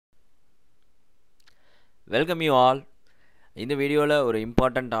Welcome you all. இந்த வீடியோல ஒரு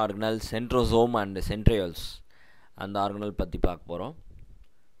important organelle centrosome and centrioles அந்த organelle பத்தி பார்க்க போறோம்.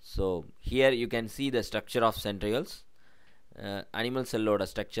 So here you can see the structure of centrioles. Animal cell ஓட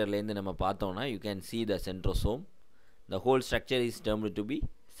structureல இருந்து நம்ம பார்த்தோம்னா you can see the centrosome. The whole structure is termed to be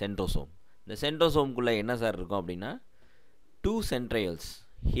centrosome. இந்த centrosome குள்ள என்ன சார் இருக்கும் அப்படினா two centrioles.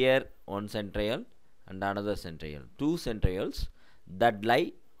 Here one centriole and another centriole. Two centrioles that lie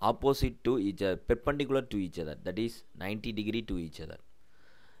opposite to each other, perpendicular to each other, that is 90 degree to each other.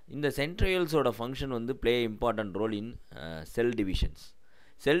 இந்த centrioles ஓட function வந்து play important role in cell divisions.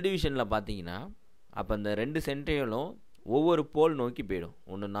 Cell divisionல பார்த்தீங்கன்னா அப்ப அந்த ரெண்டு centrioleம் ஒவ்வொரு போல் நோக்கி போய்டும்.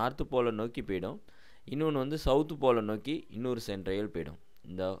 ஒன்னு நார்த் போல நோக்கி போய்டும், இன்னொன்னு வந்து சவுத் போல நோக்கி இன்னொரு centriole போய்டும்.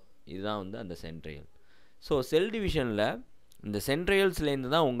 இதுதான் வந்து அந்த centriole. ஸோ செல் டிவிஷனில் இந்த சென்ட்ரியல்ஸ்ல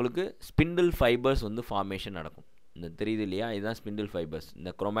இருந்து தான் உங்களுக்கு ஸ்பிண்டில் ஃபைபர்ஸ் வந்து ஃபார்மேஷன் நடக்கும். இந்த தெரியுது இல்லையா, இதுதான் ஸ்பிண்டில் ஃபைபர்ஸ். இந்த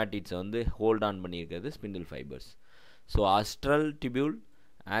குரோமாட்டிட்ஸை வந்து ஹோல்ட் ஆன் பண்ணியிருக்கிறது spindle fibres. So astral tubule,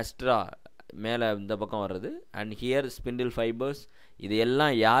 ஆஸ்ட்ரா மேலே இந்த பக்கம் வர்றது, அண்ட் ஹியர் ஸ்பிண்டில் ஃபைபர்ஸ். இது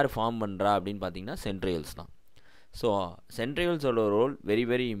எல்லாம் யார் ஃபார்ம் பண்ணுறா அப்படின்னு பார்த்தீங்கன்னா சென்ட்ரியல்ஸ் தான். So சென்ட்ரியல்ஸோட role very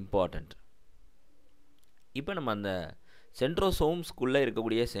very important. இப்போ நம்ம அந்த சென்ட்ரோசோம்ஸ்குள்ளே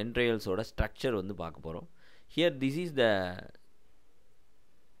இருக்கக்கூடிய சென்ட்ரியல்ஸோட ஸ்ட்ரக்சர் வந்து பார்க்க போகிறோம். Here this is the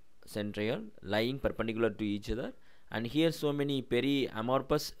centriole lying perpendicular to each other, and here so many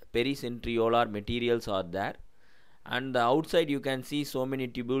amorphous pericentriolar materials are there, and the outside you can see so many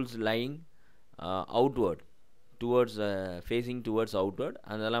tubules lying outward towards facing towards outward.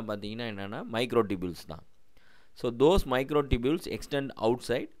 அதெல்லாம் பார்த்தீங்கன்னா என்னென்னா microtubules தான். So those microtubules extend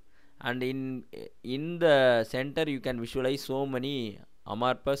outside, and in the center you can visualize so many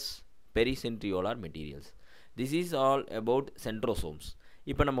amorphous pericentriolar materials. This is all about centrosomes.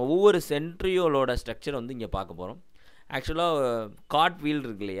 இப்போ நம்ம ஒவ்வொரு சென்ட்ரியோலோட structure வந்து இங்கே பார்க்க போகிறோம். ஆக்சுவலாக காட் வீல்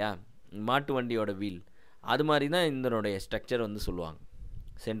இருக்கு இல்லையா, மாட்டு வண்டியோட வீல், அது மாதிரி தான் இதனுடைய ஸ்ட்ரக்சர் வந்து சொல்லுவாங்க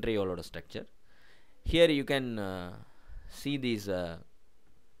சென்ட்ரியோலோட structure. Here you can see these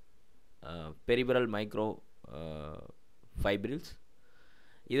peripheral micro fibrils.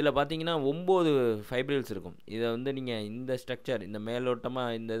 இதில் பார்த்தீங்கன்னா 9 ஃபைப்ரில்ஸ் இருக்கும். இதை வந்து நீங்கள் இந்த ஸ்ட்ரக்சர், இந்த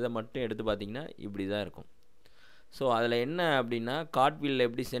மேலோட்டமாக இந்த இதை மட்டும் எடுத்து பார்த்தீங்கன்னா இப்படி தான் இருக்கும். ஸோ அதில் என்ன அப்படின்னா, காட்வீலில்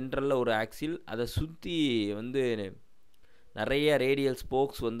எப்படி சென்ட்ரலில் ஒரு ஆக்சில், அதை சுற்றி வந்து நிறைய ரேடியல்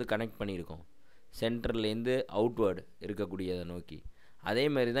ஸ்போக்ஸ் வந்து கனெக்ட் பண்ணியிருக்கோம் சென்ட்ரல்லேருந்து அவுட்வேர்டு இருக்கக்கூடியதை நோக்கி. அதே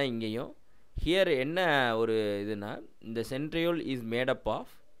மாதிரி தான் இங்கேயும். ஹியர் என்ன ஒரு இதுனா, இந்த centriole is made up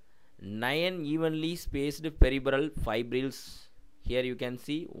of 9 evenly spaced peripheral fibrils. Here you can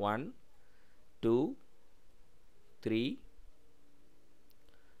see 1, 2, 3,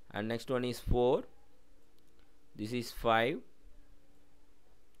 and next one is 4. This is 5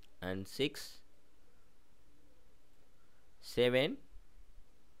 and 6, 7,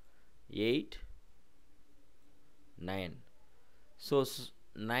 8, 9. So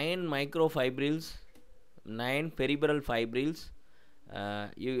 9 microfibrils, 9 peripheral fibrils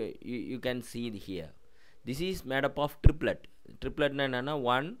you can see here. This is made up of triplet. ட்ரிப்ளட்னா என்னென்னா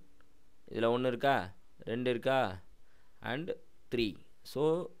 1, இதில் 1 இருக்கா, 2 இருக்கா, and 3. So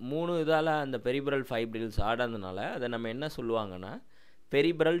 3 இதால் அந்த peripheral fibrils ஆடாததுனால அதை நம்ம என்ன சொல்லுவாங்கன்னா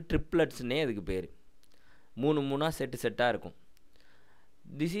பெரிபரல் ட்ரிப்ளட்ஸ்னே அதுக்கு பேர். 3 செட்டாக இருக்கும்.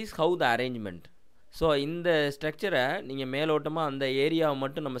 This is how the arrangement. So இந்த ஸ்ட்ரக்சரை நீங்கள் மேலோட்டமாக அந்த ஏரியாவை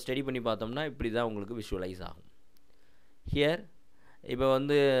மட்டும் நம்ம ஸ்டடி பண்ணி பார்த்தோம்னா இப்படி தான் உங்களுக்கு விஷுவலைஸ் ஆகும். ஹியர் இப்போ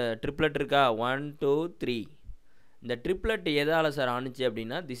வந்து ட்ரிப்ளட் இருக்கா, 1, 2, 3. இந்த ட்ரிப்ளட் எதால் சார் ஆணுச்சு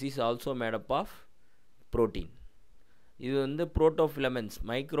அப்படின்னா, this is also made up of protein. இது வந்து புரோட்டோஃபிலமெண்ட்ஸ்,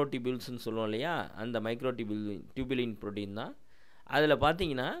 மைக்ரோடிபியூல்ஸ்னு சொல்லுவோம் இல்லையா, அந்த டியூபுலின் ப்ரோட்டீன் தான். அதில்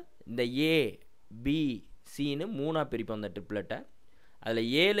பார்த்தீங்கன்னா இந்த ஏ, பி, சின்னு 3ஆக பிரிப்போம் அந்த ட்ரிப்ளட்டை. அதில்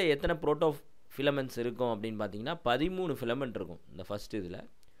ஏல எத்தனை புரோட்டோஃபிலமெண்ட்ஸ் இருக்கும் அப்படின்னு பார்த்தீங்கன்னா 13 ஃபிலமெண்ட் இருக்கும் இந்த ஃபஸ்ட் இதில்.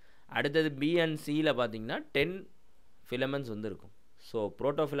 அடுத்தது பி அண்ட் சியில் பார்த்தீங்கன்னா 10 ஃபிலமெண்ட்ஸ் வந்து இருக்கும். ஸோ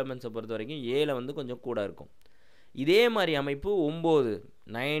புரோட்டோஃபிலமெண்ட்ஸை பொறுத்த வரைக்கும் ஏல வந்து கொஞ்சம் கூட இருக்கும். இதே மாதிரி அமைப்பு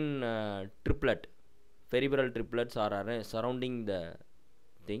 9 triplet peripheral ட்ரிப்ளட்ஸ் R surrounding the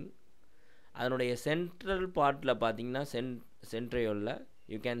thing. அதனுடைய சென்ட்ரல் பார்ட்டில் பார்த்தீங்கன்னா சென்ட்ரியோலில்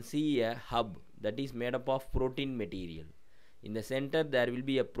you can see a hub that is made up of protein material. In the center there will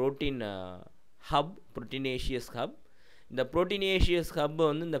be a protein hub, proteinaceous hub. இந்த proteinaceous hub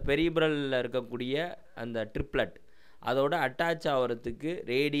வந்து இந்த பெரிபரலில் இருக்கக்கூடிய அந்த triplet அதோட attach ஆகிறதுக்கு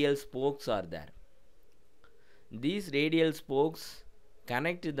radial spokes are there. These radial spokes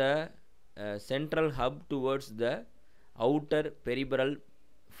connect the central hub towards the outer peripheral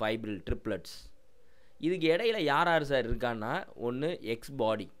fibril triplets. இதுக்கு இடையில யார் சார் இருக்கான்னா, ஒன்று X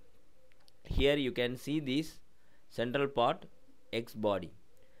body. Here you can see this central part, X body.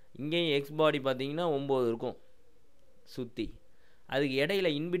 இங்கேயும் X பாடி பார்த்தீங்கன்னா 9 இருக்கும் சுற்றி. அதுக்கு இடையில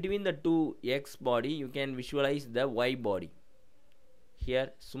in between the two X body you can visualize the Y body. Here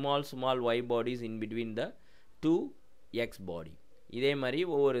small y bodies in between the two X body. இதே மாதிரி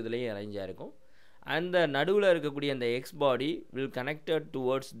ஒவ்வொரு இதுலேயும் அரேஞ்சாக இருக்கும். அந்த நடுவில் இருக்கக்கூடிய அந்த X body will connected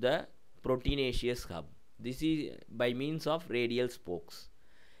towards the proteinaceous hub. This is by means of radial spokes.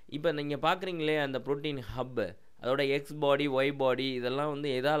 இப்போ நீங்கள் பார்க்குறீங்களே அந்த ப்ரோட்டீன் ஹப், அதோட எக்ஸ் பாடி ஒய் பாடி இதெல்லாம் வந்து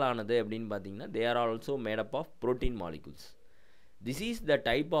எதால் ஆனது அப்படின்னு பார்த்தீங்கன்னா they are also made up of protein molecules. This is the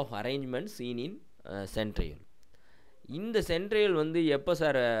type of arrangement seen in centriole. இந்த centriole வந்து எப்போ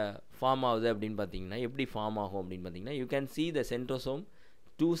சார் ஃபார்ம் ஆகுது அப்படின்னு பார்த்தீங்கன்னா, எப்படி ஃபார்ம் ஆகும் அப்படின்னு பார்த்தீங்கன்னா, you can see the centrosome,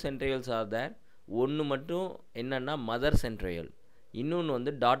 2 centrioles are there. ஒன்று மட்டும் என்னென்னா மதர் centriole, இன்னொன்று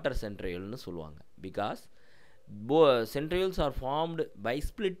வந்து டாட்டர் centrioleன்னு சொல்லுவாங்க. Because centrioles are formed by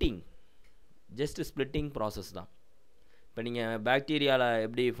splitting, just splitting process தான். இப்போ நீங்கள் பாக்டீரியாவில்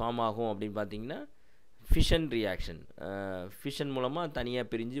எப்படி ஃபார்ம் ஆகும் அப்படின்னு பார்த்தீங்கன்னா ஃபிஷன் ரியாக்ஷன், ஃபிஷன் மூலமாக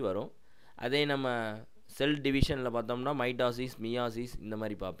தனியாக பிரிஞ்சு வரும். அதே நம்ம செல் டிவிஷனில் பார்த்தோம்னா மைட்டாசிஸ் மியாசிஸ் இந்த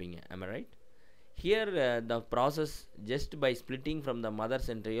மாதிரி பார்ப்பீங்க. am I right? Here the process just by splitting from the mother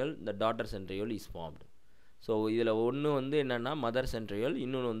centriole the daughter centriole is formed. So இதில் ஒன்று வந்து என்னென்னா மதர் centriole,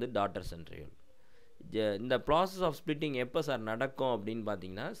 இன்னொன்று வந்து டாட்டர் centriole. இந்த ப்ராசஸ் ஆஃப் ஸ்ப்ளிட்டிங் எப்போ சார் நடக்கும் அப்படின்னு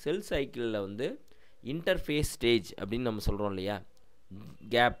பார்த்தீங்கன்னா செல் சைக்கிளில் வந்து இன்டர்ஃபேஸ் ஸ்டேஜ் அப்படின்னு நம்ம சொல்கிறோம் இல்லையா,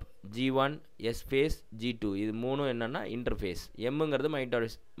 gap G1 S face G2 இது மூணும் என்னென்னா interface. எம்ங்கிறது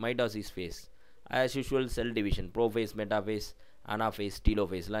mitosis face, as usual cell division, prophase metaphase anaphase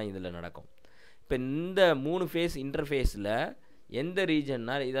டீலோஃபேஸ்லாம் இதில் நடக்கும். இப்போ இந்த 3 ஃபேஸ் இன்டர்ஃபேஸில் எந்த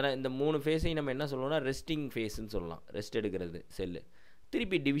ரீஜன்னா இதெல்லாம் இந்த 3 ஃபேஸையும் நம்ம என்ன சொல்லுவோம்னா ரெஸ்டிங் ஃபேஸ்ன்னு சொல்லலாம். ரெஸ்ட் எடுக்கிறது செல்லு,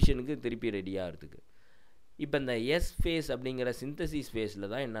 திருப்பி டிவிஷனுக்கு திருப்பி ரெடியாகிறதுக்கு. இப்போ இந்த எஸ் ஃபேஸ் அப்படிங்கிற சிந்தசிஸ் ஃபேஸில்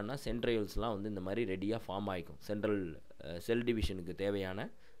தான் என்னென்னா சென்ட்ரியோல்ஸ்லாம் வந்து இந்த மாதிரி ரெடியாக ஃபார்ம் ஆகிக்கும். சென்ட்ரல் செல் டிவிஷனுக்கு தேவையான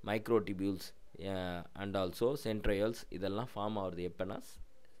மைக்ரோடிபியூல்ஸ் அண்ட் ஆல்சோ சென்ட்ரியோல்ஸ் இதெல்லாம் ஃபார்ம் ஆகுறது எப்போனா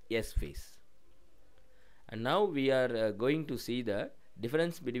S face. And now we are going to see the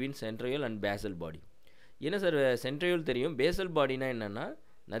difference between centriole and basal body. என்ன சார் சென்ட்ரியோல் தெரியும், பேசல் பாடினா என்னென்னா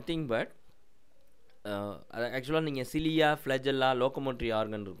நத்திங் பட் ஆக்சுவலாக நீங்கள் சிலியா ஃப்ளஜெல்லா லோக்கோமோட்டரி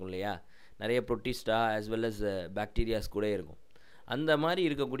ஆர்கன் இருக்கும் இல்லையா, நிறைய Protista as well as bacterias கூட இருக்கும். அந்த மாதிரி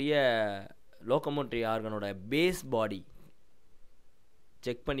இருக்கக்கூடிய லோக்கோமோட்டரி ஆர்கனோட பேஸ் பாடி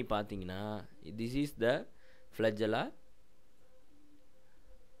செக் பண்ணி பார்த்தீங்கன்னா this is the flagella.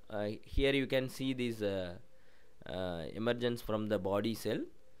 Here you can see this emergence from the body cell.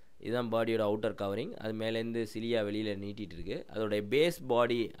 இதுதான் பாடியோட அவுட்டர் கவரிங். அது மேலேருந்து சிலியா வெளியில் நீட்டிகிட்டு இருக்குது. அதோடைய பேஸ்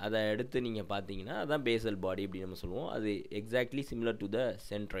பாடி அதை எடுத்து நீங்கள் பார்த்தீங்கன்னா அதுதான் பேசல் பாடி அப்படின்னு நம்ம சொல்லுவோம். அது exactly similar to the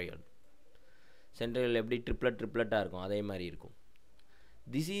centriole. Centriole எப்படி ட்ரிப்ளட்டாக இருக்கும் அதே மாதிரி இருக்கும்.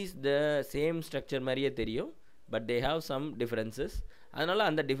 This is the same structure மாதிரியே தெரியும், but they have some differences. அதனால்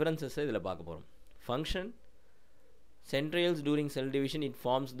அந்த டிஃப்ரென்சஸை இதில் பார்க்க போகிறோம். Function centrioles during cell division it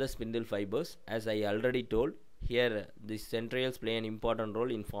forms the spindle fibers, as I already told. Here these centrioles play an important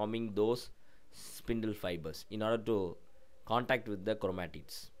role in forming those spindle fibers in order to contact with the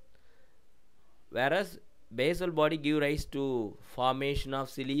chromatids, whereas basal body give rise to formation of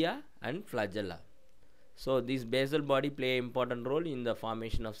cilia and flagella. So this basal body play an important role in the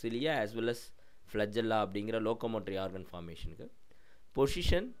formation of cilia as well as flagella அப்படிங்கிற locomotory organ formation.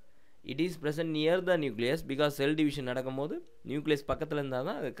 Position, it is present near the nucleus because cell division நடக்கும்போது nucleus பக்கத்தில் இருந்தால்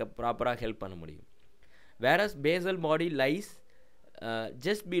தான் அதுக்கு ப்ராப்பராக help பண்ண முடியும். whereas basal body lies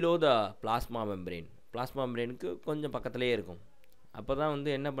just below the plasma membrane. plasma membraneக்கு கொஞ்சம் பக்கத்துலேயே இருக்கும். அப்போ தான்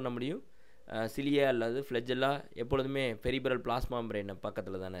வந்து என்ன பண்ண முடியும், சிலியா அல்லது ஃப்ளெஜெல்லா எப்பொழுதுமே பெரிபரல் பிளாஸ்மா மெம்பரேன்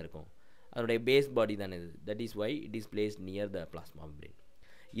பக்கத்தில் தானே இருக்கும். அதனுடைய பேஸ் பாடி தானே இது. That is why it is placed near the plasma membrane.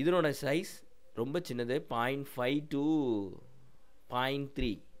 இதனோட சைஸ் ரொம்ப சின்னது, 0.5 to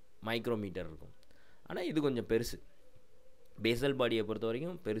 0.3 மைக்ரோமீட்டர் இருக்கும். ஆனால் இது கொஞ்சம் பெருசு. பேசல் பாடியை பொறுத்த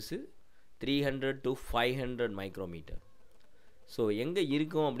வரைக்கும் பெருசு, 300 to 500 மைக்ரோமீட்டர். ஸோ எங்கே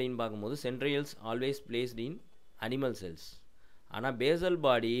இருக்கும் அப்படின்னு பார்க்கும்போது சென்ட்ரியோல்ஸ் ஆல்வேஸ் பிளேஸ்ட் இன் அனிமல் செல்ஸ். ஆனால் பேசல்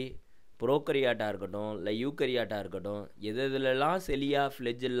பாடி ப்ரோக்கரியாட்டாக இருக்கட்டும் இல்லை யூக்கரியாட்டாக இருக்கட்டும், எதுலலாம் செலியா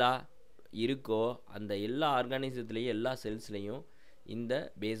ஃப்ளெஜெல்லா இருக்கோ அந்த எல்லா ஆர்கானிசத்துலேயும் எல்லா செல்ஸ்லேயும் இந்த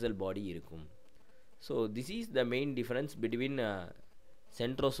பேசல் பாடி இருக்கும். So this is the main difference between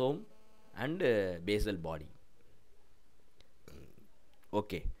centrosome and basal body.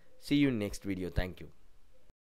 Okay, see you in next video. Thank you.